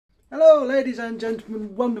Hello ladies and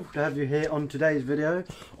gentlemen, wonderful to have you here on today's video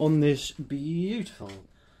on this beautiful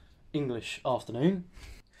English afternoon.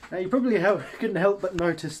 Now you probably couldn't help but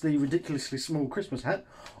notice the ridiculously small Christmas hat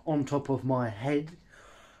on top of my head.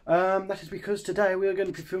 That is because today we are going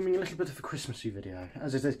to be filming a little bit of a Christmassy video.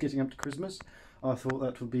 As it is getting up to Christmas, I thought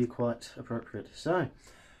that would be quite appropriate. So,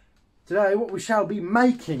 today what we shall be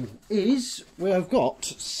making is, we have got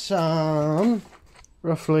some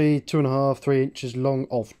roughly 2.5–3 inches long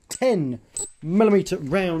of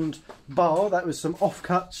 10mm round bar. That was some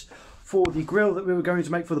offcuts for the grill that we were going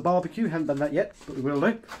to make for the barbecue. Haven't done that yet, but we will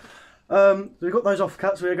do. So we've got those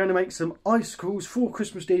offcuts. We're going to make some icicles for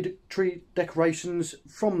Christmas tree decorations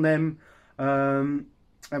from them. And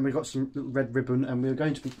we've got some little red ribbon, and we're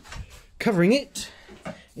going to be covering it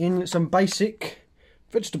in some basic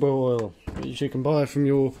vegetable oil, which you can buy from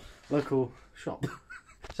your local shop.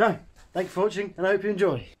 So, thank you for watching, and I hope you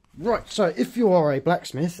enjoy. Right, so if you are a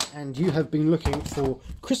blacksmith and you have been looking for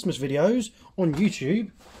Christmas videos on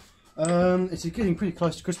YouTube, it's getting pretty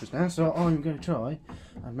close to Christmas now, so I'm going to try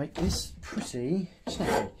and make this pretty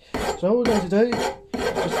snappy. So all we're going to do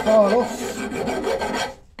is file off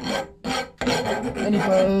any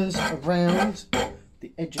burrs around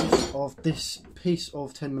the edges of this piece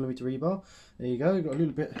of 10mm rebar. There you go, got a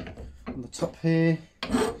little bit on the top here.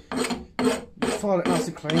 File it nice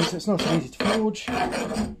and clean so it's nice and easy to forge.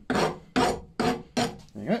 There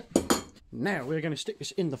you go. Now we're going to stick this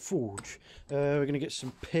in the forge. We're going to get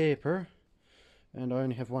some paper, and I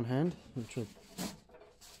only have one hand. There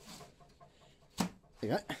you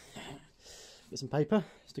go. Get some paper,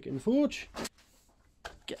 stick it in the forge.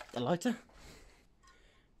 Get the lighter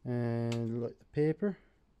and light the paper,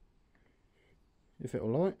 if it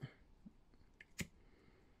will light.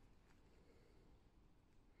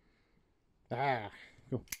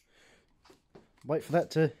 Cool. Wait for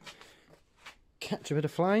that to catch a bit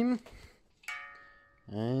of flame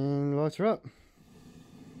and light her up.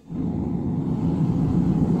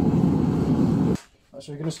 Right,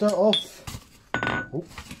 so we're going to start off. Oh,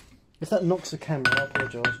 if that knocks the camera, I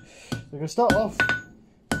apologise. We're going to start off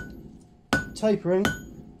tapering.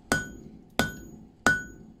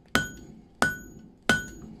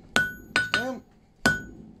 Down.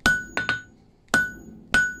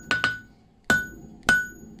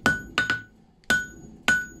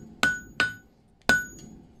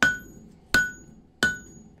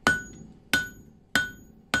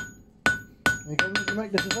 We're going to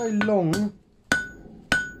make this a very long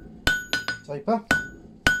taper.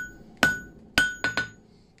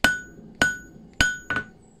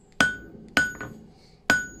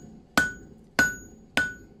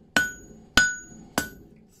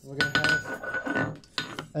 We're going to have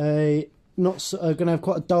going to have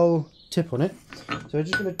quite a dull tip on it. So we're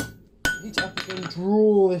just going to heat it up again,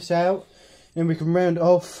 draw this out, and we can round it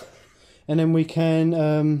off, and then we can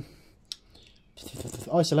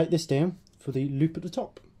isolate this down for the loop at the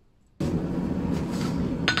top.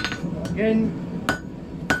 Again,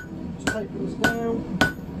 just tape this down.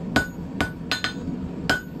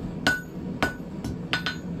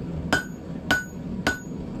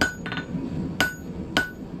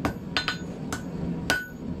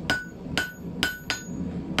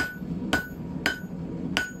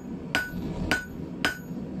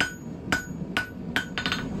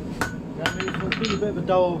 Now we've got a bit of a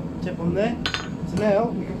dull tip on there. So now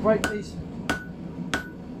we can break these.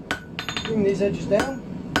 Bring these edges down,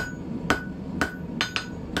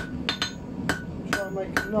 try and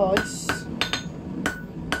make a nice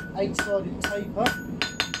 8-sided taper.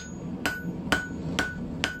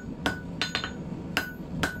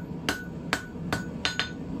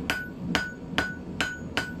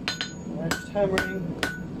 And just hammering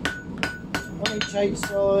on each 8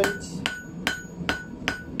 sides,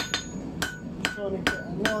 just trying to get a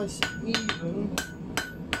nice even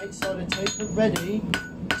 8-sided taper ready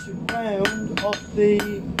to round off the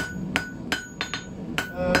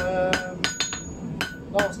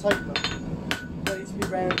last taper, ready to be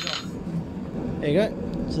rounded off. There you go.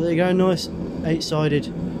 So there you go, nice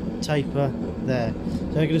 8-sided taper there. So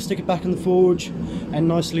we're going to stick it back in the forge and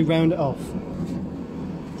nicely round it off.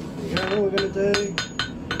 There you go. All we're going to do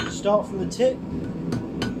is start from the tip.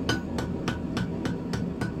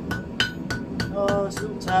 Nice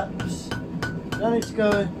little taps. Don't need to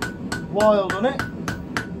go wild on it.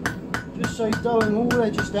 Just so you're dulling all the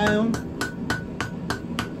edges down.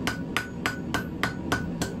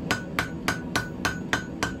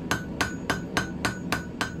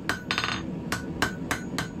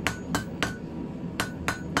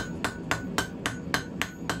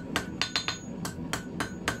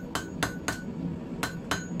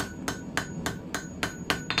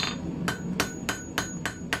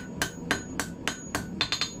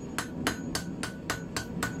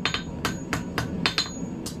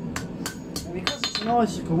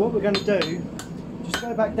 icicle, what we're going to do, just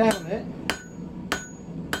go back down it,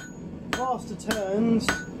 faster turns,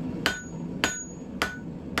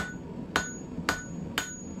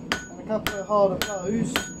 and a couple of harder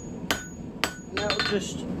blows, and that will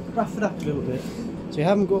just rough it up a little bit. So you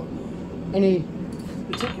haven't got any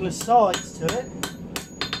particular sides to it.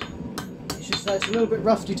 It's just that it's a little bit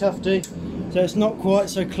roughy tufty, so it's not quite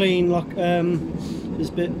so clean like it's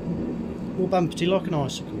a bit more bumpety like an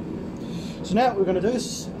icicle. So now what we're going to do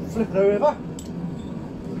is flip it over.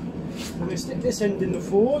 We're going to stick this end in the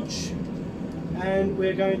forge, and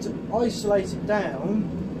we're going to isolate it down.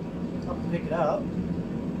 I'll pick it up.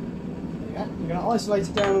 Yeah. We're going to isolate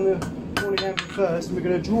it down on the corner anvil first, and we're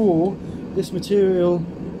going to draw this material.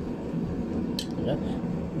 Yeah.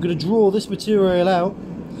 We're going to draw this material out,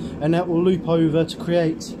 and that will loop over to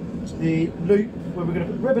create the loop where we're going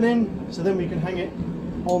to put ribbon in, so then we can hang it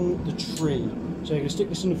on the tree. So you're going to stick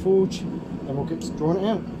this in the forge, and we'll get drawing it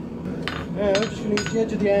out. Now, I'm just going to use the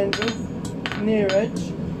edge of the anvil, near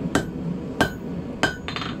edge,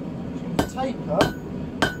 taper,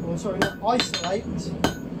 or sorry, not isolate this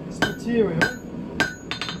material.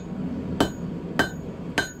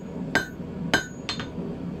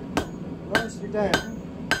 Nicely down.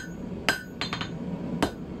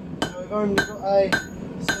 So we've only got a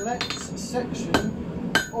select section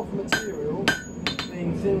of material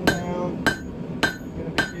being thinned down,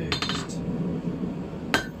 going to be used.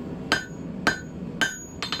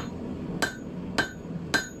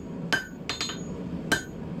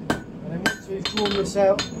 And then once we've drawn this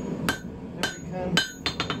out, then we can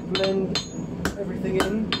blend everything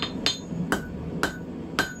in.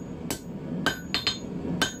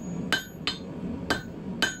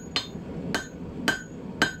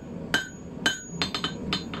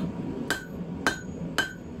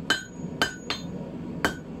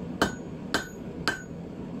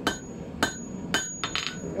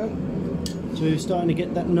 So we're starting to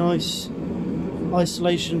get that nice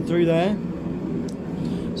isolation through there.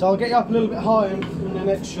 So I'll get you up a little bit higher in the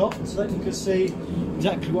next shot so that you can see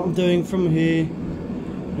exactly what I'm doing from here.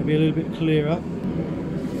 It'll be a little bit clearer.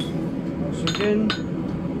 So again,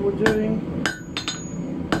 what we're doing,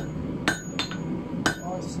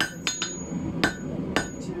 isolating.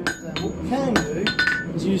 What we can do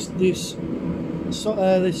is use this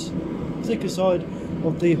thicker side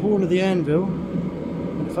of the horn of the anvil.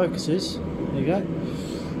 It focuses. There you go.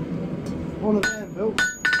 Horn of the anvil.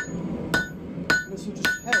 This will just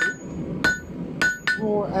help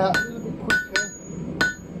draw it out a little bit quicker,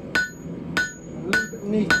 and a little bit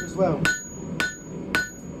neater as well.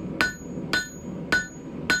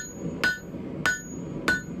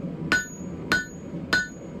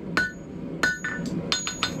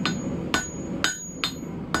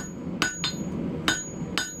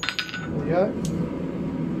 There we go.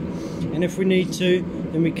 And if we need to,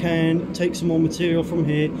 then we can take some more material from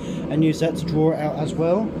here and use that to draw it out as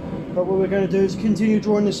well. But what we're going to do is continue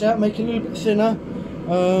drawing this out, make it a little bit thinner,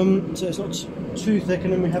 so it's not too thick,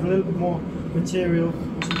 and then we have a little bit more material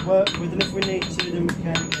to work with. And if we need to, then we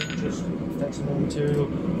can just take some more material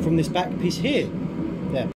from this back piece here.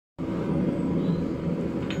 There.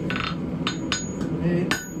 Here.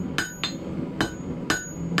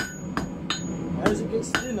 As it gets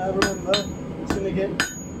thinner, remember, it's going to get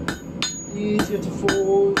easier to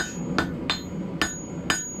forge,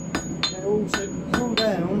 and also cool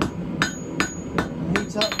down and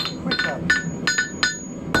heat up quicker.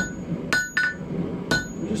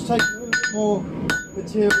 We're just taking a little bit more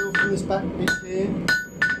material from this back piece here,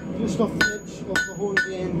 just off the edge of the horn of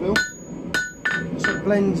the anvil, so it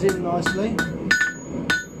blends in nicely.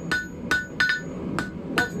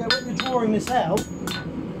 Don't forget, when you're drawing this out,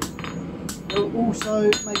 it'll also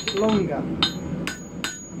make it longer.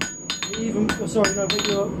 Even, oh sorry, no, when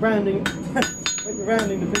you're rounding, when you're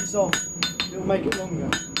rounding the piece off, it'll make it longer.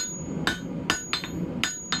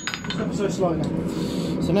 Just ever so slightly.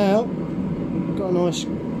 So now, we've got a nice,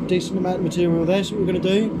 decent amount of material there. So what we're going to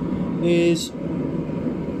do is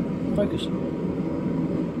focus.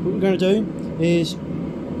 What we're going to do is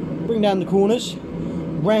bring down the corners,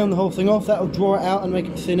 round the whole thing off. That'll draw it out and make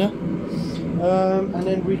it thinner, and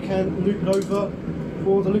then we can loop it over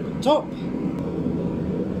for the loop at the top.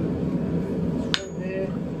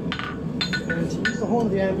 Use the horn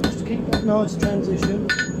of the anvil just to keep that nice transition,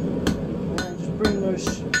 and just bring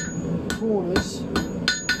those corners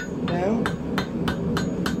down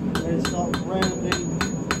and start rounding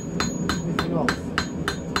everything off.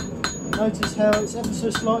 Notice how it's ever so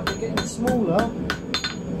slightly getting smaller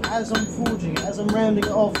as I'm forging it. As I'm rounding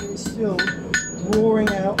it off, it's still drawing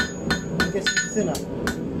out and getting thinner.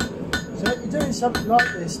 So if you're doing something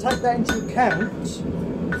like this, take that into account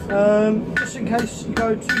just in case you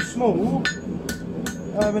go too small,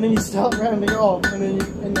 and then you start rounding it off, and then you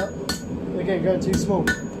end up again going too small.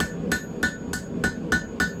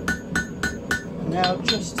 Now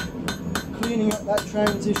just cleaning up that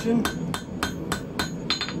transition.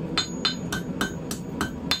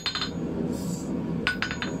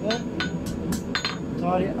 There.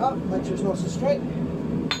 Tidy it up, make sure it's nice and straight.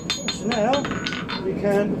 So now we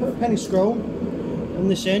can put a penny scroll on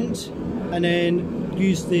this end and then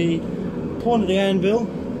use the point of the anvil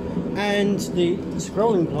and the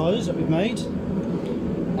scrolling pliers that we've made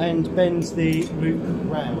and bend the loop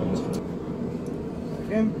round.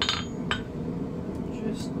 Again,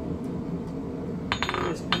 just do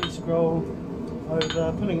this penny scroll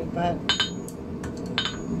over, pulling it back,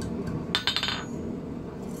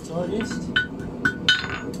 tidiest.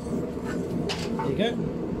 There you go.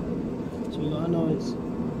 So we've got a nice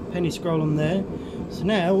penny scroll on there. So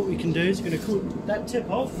now what we can do is we're going to cut that tip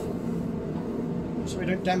off so we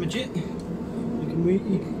don't damage it. You can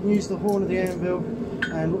use the horn of the anvil,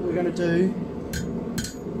 and what we're going to do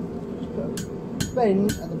is put a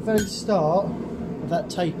bend at the very start of that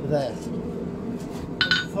taper there. On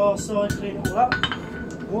the far side, clean it all up.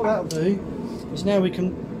 What that'll do is now we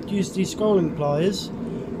can use these scrolling pliers,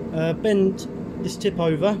 bend this tip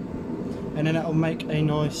over, and then that'll make a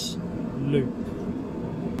nice loop.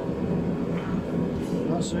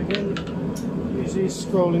 Right, so again, use these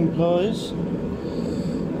scrolling pliers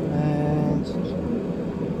and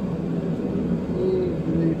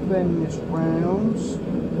evenly bend this round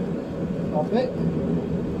a bit.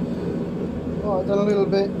 Right, I've done a little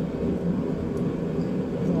bit,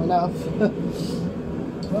 not enough, but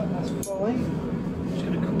that's fine. I'm just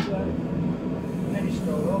going to cut that penny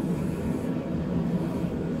scroll off.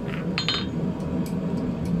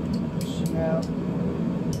 Now,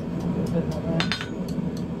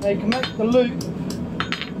 you can make the loop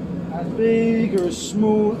as big or as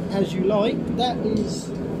small as you like. That is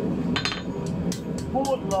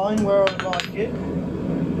borderline where I like it.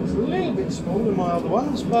 It's a little bit smaller than my other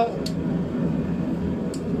ones, but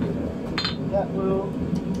that will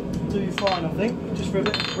do fine, I think, just for a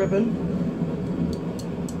bit of ribbon.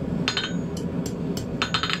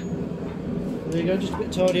 There you go, just a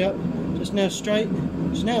bit tidy up. Just now straight.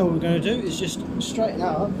 So now what we're going to do is just straighten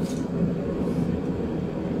up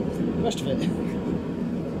the rest of it.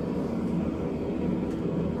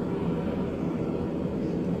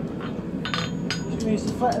 Just use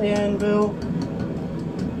the flat of the anvil.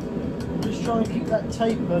 Just try and keep that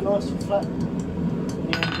taper nice and flat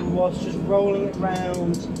on the anvil whilst just rolling it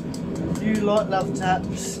round. A few light love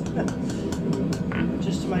taps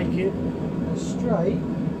just to make it as straight,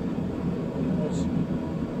 as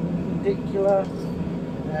perpendicular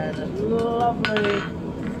and as lovely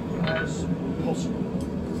as possible.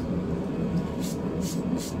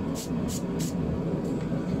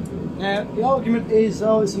 Now the argument is,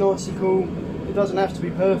 oh, it's an icicle, it doesn't have to be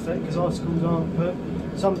perfect, because icicles aren't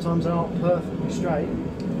perfect, sometimes they aren't perfectly straight,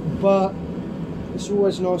 but it's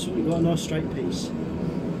always nice when you've got a nice straight piece.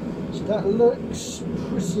 So that looks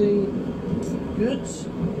pretty good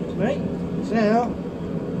to me. So now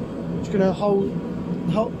I'm just going to hold,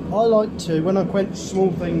 I like to, when I quench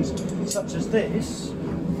small things such as this,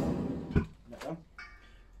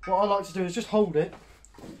 what I like to do is just hold it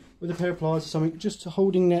with a pair of pliers or something, just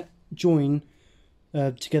holding that join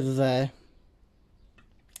together there,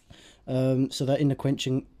 so that in the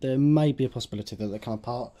quenching there may be a possibility that they come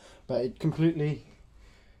apart, but it completely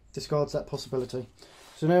discards that possibility.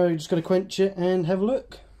 So now we're just going to quench it and have a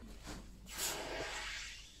look.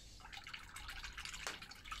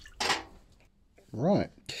 Right,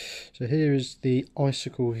 so here is the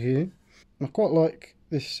icicle here. I quite like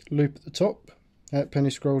this loop at the top, that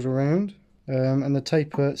penny scrolls around, and the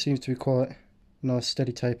taper seems to be quite a nice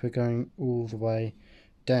steady taper going all the way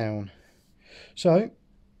down. So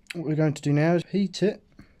what we're going to do now is heat it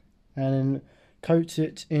and then coat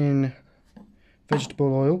it in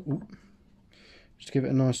vegetable oil. Ooh. Just give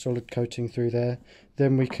it a nice solid coating through there.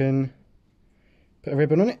 Then we can put a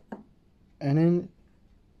ribbon on it and then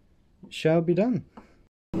it shall be done.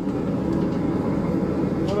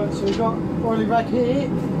 Alright, so we've got oily rag here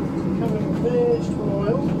covered with vegetable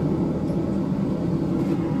oil.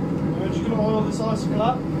 We're just going to oil this icicle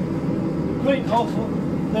up. Clean off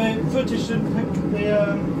the footage, didn't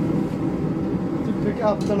pick it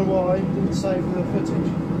up, I don't know why, didn't save the footage.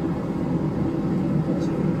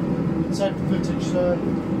 Save the footage, so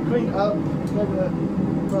clean it up, let it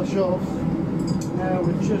brush off. Now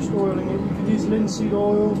we're just oiling it. You can use linseed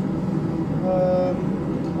oil.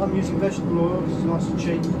 I'm using vegetable oil because it's nice and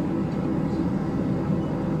cheap.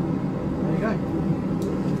 There you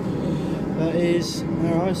that is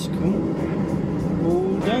our icicle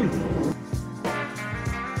all done.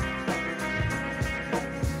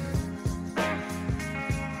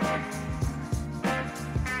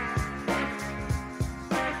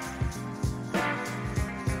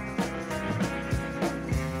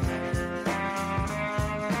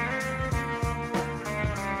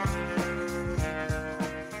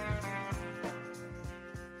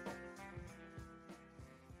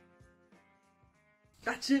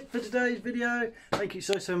 That's it for today's video. Thank you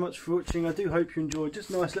so much for watching. I do hope you enjoyed.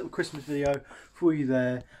 Just a nice little Christmas video for you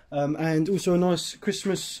there, and also a nice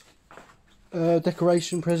Christmas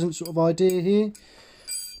decoration present sort of idea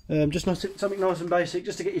here. Just something nice and basic,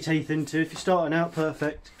 just to get your teeth into. If you're starting out,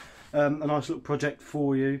 perfect. A nice little project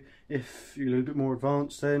for you. If you're a little bit more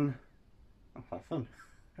advanced, then have fun.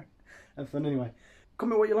 Have fun anyway.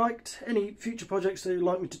 Comment what you liked. Any future projects that you'd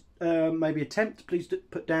like me to maybe attempt, please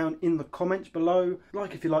put down in the comments below.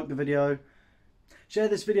 Like if you liked the video. Share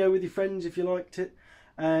this video with your friends if you liked it.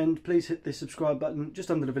 And please hit the subscribe button just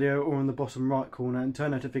under the video or in the bottom right corner and turn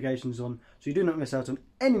notifications on so you do not miss out on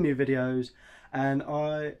any new videos. And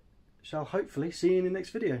I shall hopefully see you in the next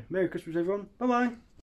video. Merry Christmas everyone. Bye bye.